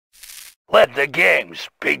Let the games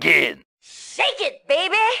begin. Shake it,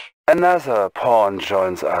 baby! Another pawn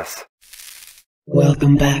joins us.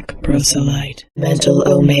 Welcome back, Proselyte. Mental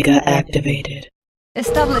Omega activated.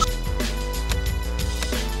 Establishing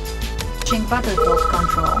battlefield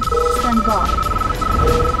control. Stand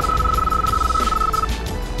by.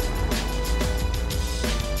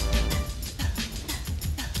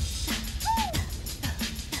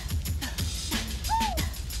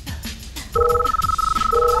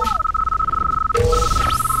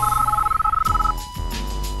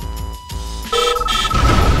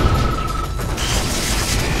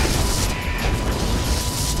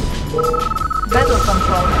 Battle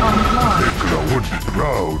control online. Nicola would be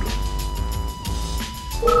proud.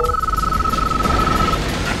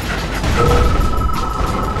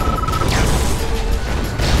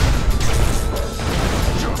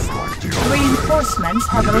 Just like the old Reinforcements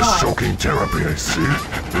have days. arrived. Shocking therapy, I see.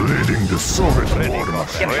 Leading the Soviet war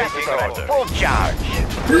machine. Capacitor full charge.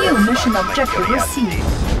 New mission objective received.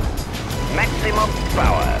 Maximum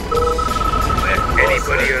power.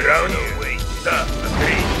 Anybody around?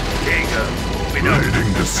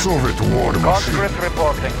 Leading the Soviet war machine. Conscript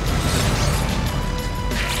reporting.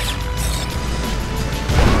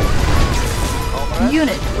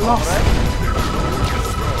 Unit lost.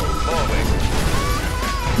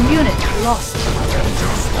 Unit lost.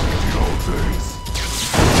 Just like the old days.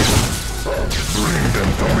 Bring them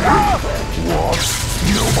to me. What?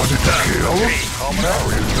 Nobody to kill? Now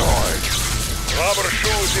you die. Rubber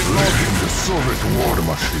shoes in Leading the Soviet war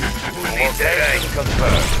machine. Location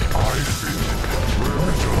confirmed. I feel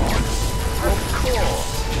brutalized. Of course.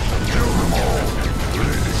 Kill them all.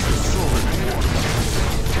 Leading the Soviet war machine.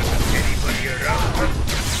 Anybody around?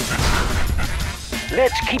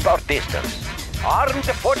 Let's keep our distance. Armed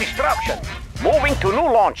for destruction. Moving to new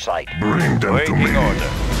launch site. Bring them to me.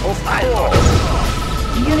 Of course.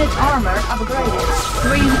 Unit armor upgraded.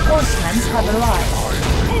 Reinforcements have arrived.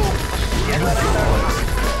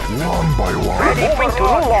 One by one. Moving to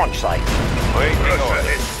new launch site. Waiting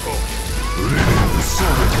order. Leading the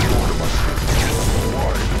Soviet war machine.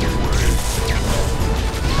 Wide away.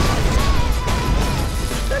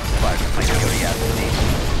 That sparks my curiosity.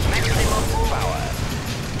 Maximum power.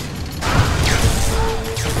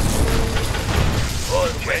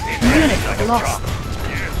 Unit lost.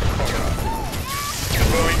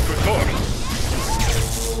 Going to door.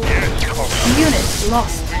 Yes, Unit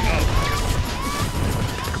lost.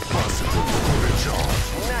 Capacitor fully charged.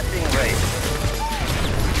 nothing right.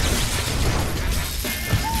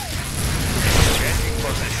 Getting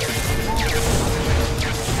position.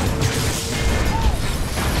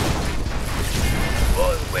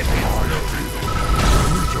 All weapons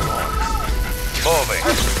moving.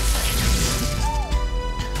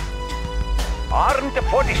 Armed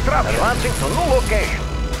for destruction. Advancing to new location.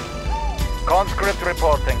 Conscript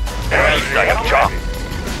reporting.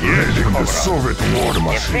 Leading the Soviet war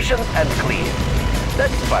machine. Efficient and clean. That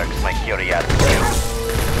sparks my curiosity.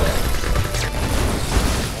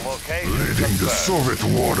 Location Leading the confirmed. Soviet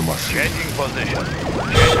war machine. Changing position. Changing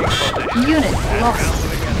position. Unit lost.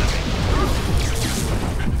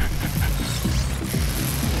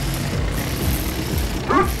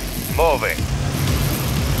 Moving.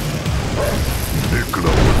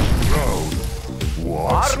 Nicola was proud.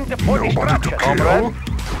 What? Armed for Nobody to destruction, kill? comrade.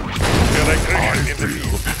 I feel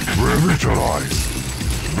revitalized.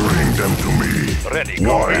 Bring them to me. Ready,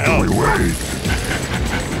 Why do we wait?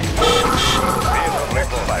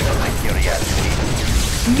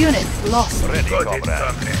 Unit lost. Ready, comrade.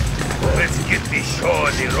 Let's get this show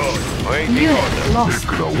on the road. Waiting Unit order. lost.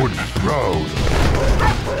 Nicola would be proud.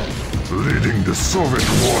 Leading the Soviet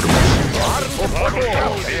war machine. Armed for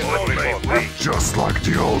destruction. Just like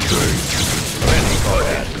the old days. Ready,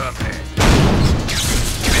 comrade.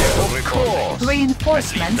 Of course.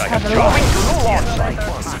 Reinforcements have Going arrived. to new launch site.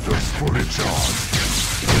 Capacitors fully charged.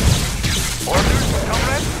 Orders,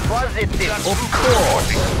 comrade? Positive. Of course.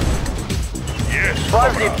 Yes,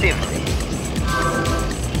 positive.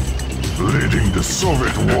 Leading the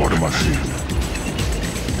Soviet war machine.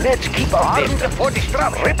 Let's keep our distance for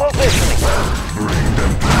destruction. Repositioning. Bring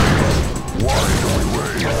them to me. Why do we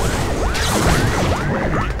wait?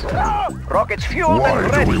 Rockets fueled Why and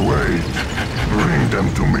do ready. we wait? Bring them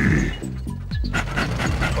to me.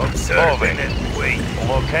 Observing and wait.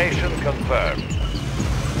 Location confirmed.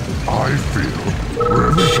 I feel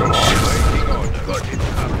revitalized. Waiting order. Got it.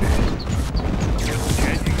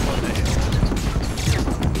 Changing position.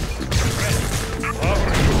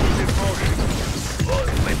 Power tools in motion. All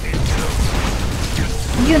weapons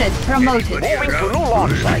low. Unit promoted. Moving to new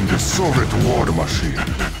launch Leading site. the Soviet war machine.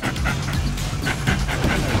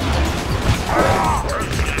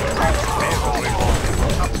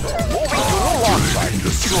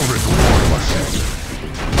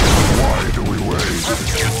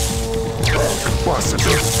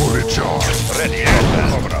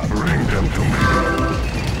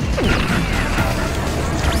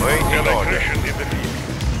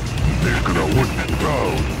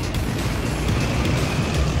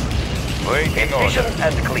 Efficient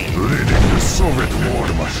and clean. Leading the Soviet war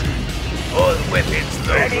machine. All weapons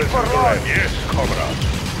Ready loaded. for launch. Yes, comrade.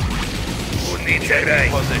 Who needs a ride?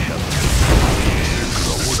 Position.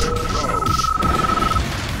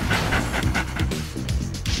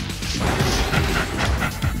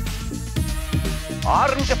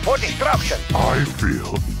 Armed for destruction. I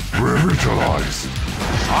feel revitalized.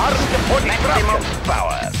 Armed for destruction.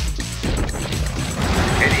 Power.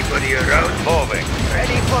 Anybody around? Moving.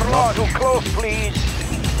 Ready for launch. Too close, please.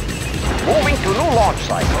 Moving to new launch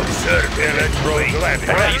site. Observe electrode landing.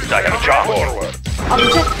 Please, I have a job. Forward.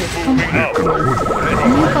 Objective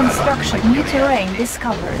complete. New construction, new terrain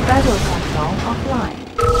discovered. Battle control offline.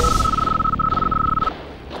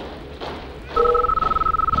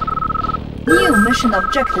 New mission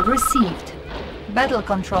objective received. Battle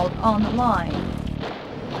control online.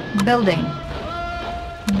 Building.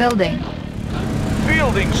 Building.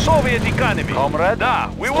 Building Soviet economy. Comrade.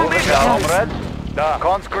 Da, we will need that. Comrade. Da.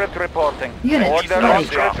 Conscript reporting. Unit Order ready.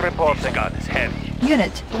 conscript reporting. Gun is heavy.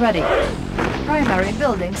 Unit ready. Primary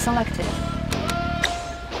building selected.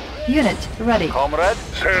 Unit ready. Comrade.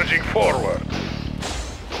 Surging forward.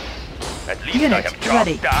 At least I Unit have job.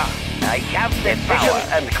 ready. Da. I have the power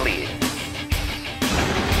and clean.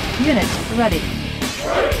 Unit ready.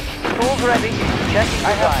 Tools ready. Checking.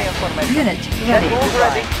 I have the information. Unit Check ready. tools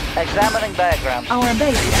ready. Examining diagram. Our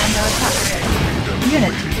base is under attack.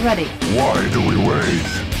 Unit ready. Why do we wait?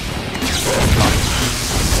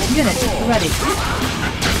 Unit ready.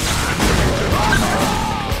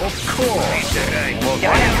 Of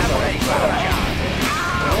course.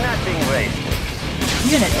 Nothing wasted.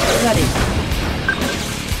 Unit ready.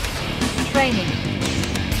 Training.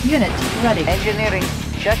 Unit ready. Engineering.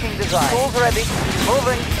 Checking design. Tools ready.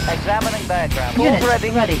 Moving. Examining diagram. Tools Unit ready.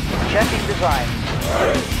 ready. Checking design.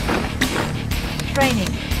 Training.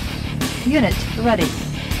 Unit ready.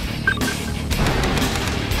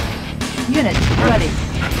 Unit ready.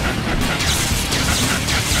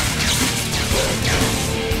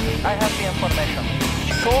 I have the information.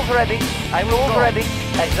 Tools ready. I'm tools ready.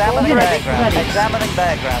 Examining Unit diagram. ready. Examining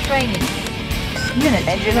diagram. Training. Unit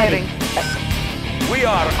Engineering. ready. We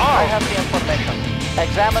are I have the information.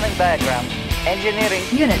 Examining diagram. Engineering.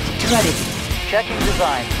 Unit ready. Checking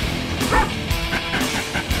design.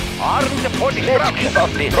 Armed for destruction. Let's keep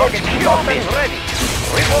up this. Let's keep up this. Ready.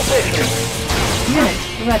 Reposition. Unit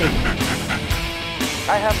ready.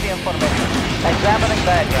 I have the information. Examining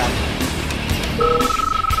diagram.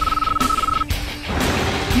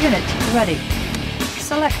 Unit ready.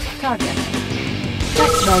 Select target.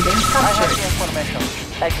 Tech building I have captured. the information.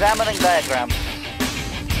 Examining diagram.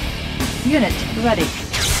 Unit ready.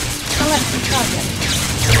 Select target.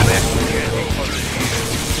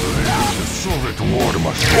 The Soviet war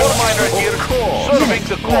machine. War miner here. Serving Unit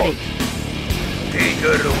the cause. ready. Take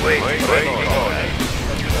her away.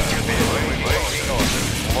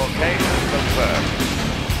 Location confirmed.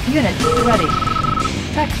 Unit ready.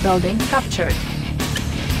 Tech building captured.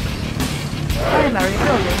 Primary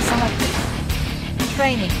building selected.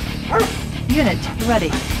 Training. Unit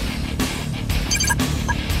ready.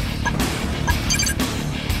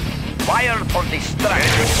 Fire for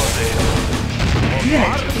destruction.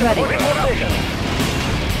 Unit ready. Reposition.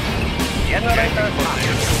 Generator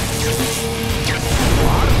position.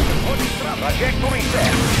 Trajectory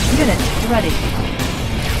set. Unit ready.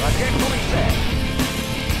 Trajectory set.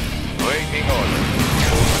 Waiting order.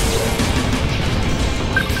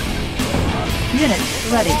 Unit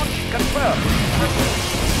ready. Confirmed.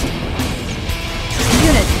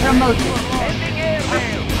 Unit promoted. Ending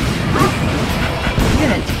airfield.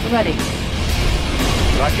 Unit ready.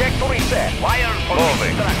 Trajectory set. Fire for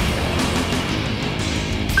Moving. destruction.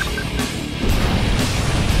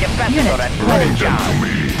 Defender Unit and ready. Bring them to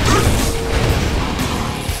me.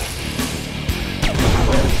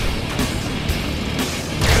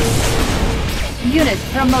 Unit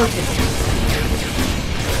promoted.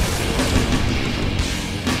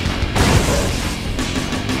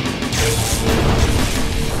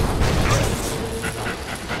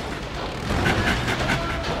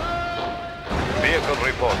 Vehicle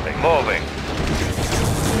reporting. Moving.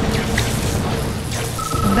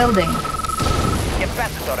 Building.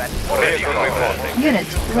 Defender and Vehicle reporting.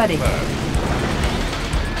 Unit ready.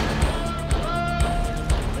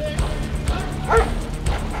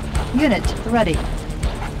 Unit ready.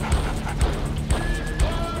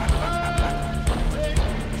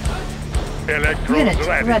 Electrodes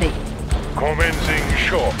Unit ready. Commencing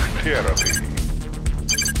shock therapy.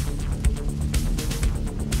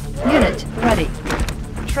 Unit ready.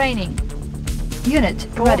 Training. Unit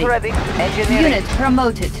tools ready. ready. Engineering. Unit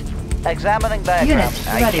promoted. Examining diagram. Unit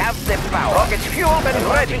ready. I have the power. Rockets fueled and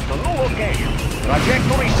ready to new location.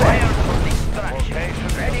 Trajectory set.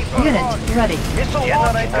 Ready for Unit launch. ready. Missile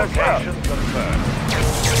launch confirmed.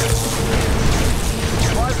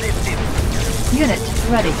 Positive. Unit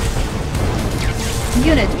ready.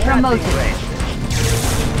 Unit promoted.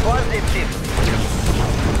 Positive.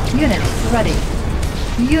 Unit ready.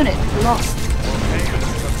 Unit lost.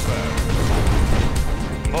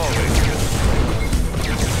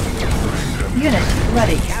 Unit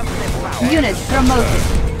ready. Unit promoted.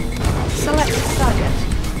 Select target.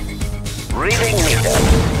 Reading meter.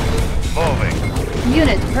 Moving.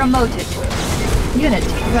 Unit promoted. Unit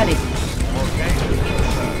ready.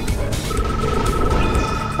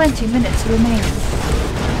 20 minutes remaining.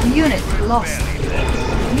 Unit lost.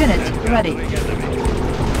 Unit ready.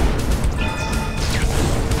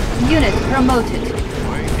 Unit promoted.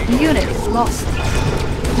 Unit lost.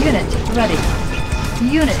 Unit ready.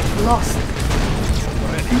 Unit lost.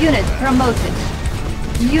 Unit promoted.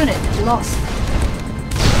 Unit lost.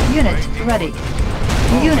 Unit ready.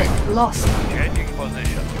 Unit lost. Changing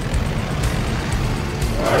position.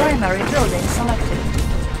 Primary building selected.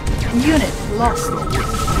 Unit lost.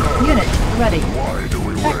 Unit ready. Why do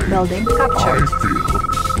we Tech wait? building I captured.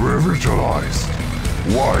 feel revitalized.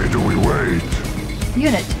 Why do we wait?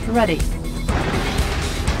 Unit ready.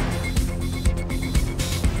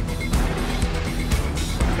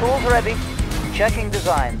 Tools ready. Checking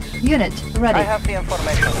designs. Unit ready. I have the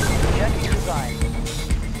information. Checking designs.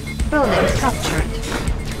 Building captured.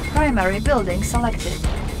 Primary building selected.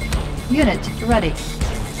 Unit ready.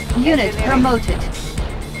 Unit promoted.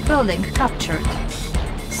 Building captured.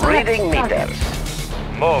 Select Reading target. meters.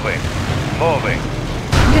 Moving. Moving.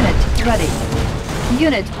 Unit ready.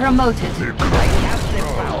 Unit promoted. I have the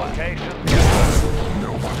power.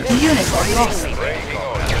 Unit lost. Breaking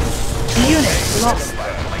order. Unit lost.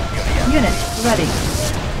 Unit ready.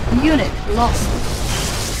 Unit lost.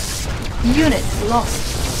 Unit lost.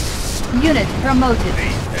 Unit promoted.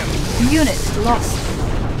 Unit lost.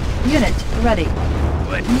 Unit ready.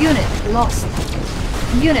 Unit lost.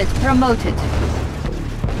 Unit promoted.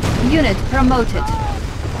 Unit promoted.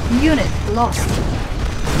 Unit lost.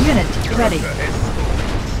 Unit ready.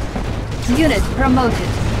 Unit promoted.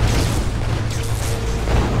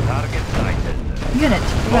 Target sighted. Unit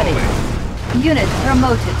ready. Unit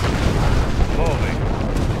promoted. Moving.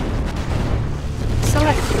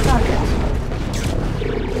 Select target.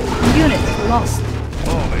 Unit lost.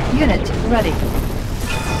 Moving. Unit ready.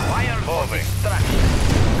 Fire moving.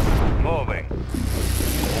 Moving.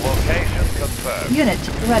 Location confirmed. Unit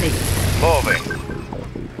ready. Moving.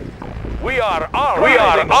 We are armed. We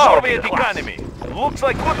are armed. Soviet economy. Looks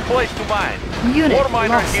like good place to mine. Unit Ore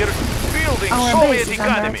miner lost. here. Building Our Soviet base is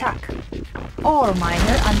under economy. attack. Ore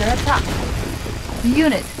miner under attack.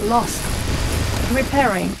 Unit lost.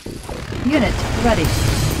 Repairing. Unit ready.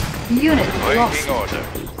 Unit lost. Waiting order.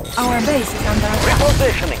 Our base is under attack.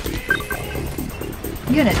 Repositioning.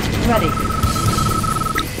 Unit ready.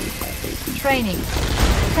 Training.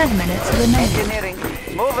 10 minutes remaining. Engineering.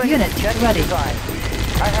 Moving. Unit Checking ready. design.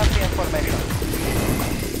 I have the information.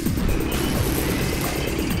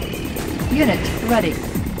 Unit ready.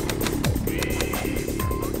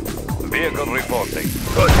 Vehicle reporting.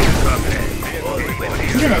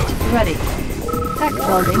 Unit ready. Tech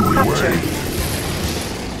building captured.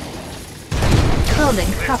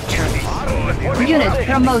 Building captured. Unit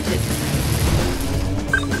promoted.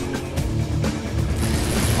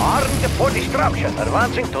 Armed for destruction.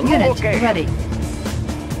 Advancing to new Unit location. ready.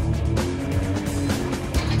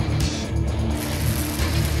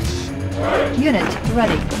 Unit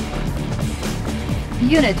ready.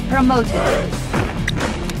 Unit promoted.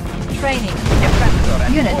 Training.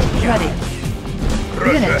 Unit ready.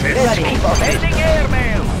 Unit ready. Sending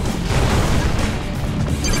airmail.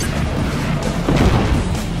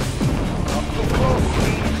 Not too close,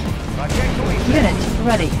 please. Trajectory set. Unit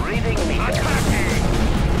ready. Reading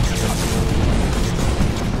meter.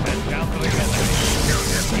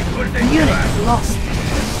 Unit lost.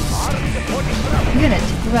 Armed for destruction. Unit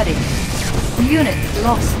ready. Unit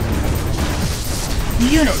lost.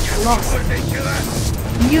 Unit lost.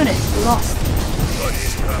 Unit lost.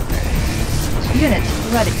 Unit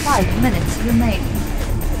ready. 5 minutes remain.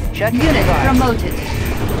 Checking Unit design. promoted.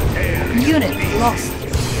 Unit lost.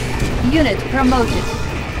 Unit promoted.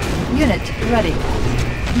 Unit ready.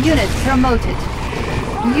 Unit promoted.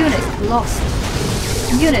 Unit lost.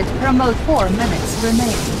 Unit promote. 4 minutes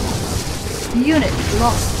remain. Unit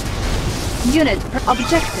lost.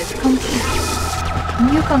 Objective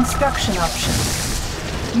complete. New construction options.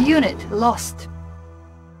 Unit lost.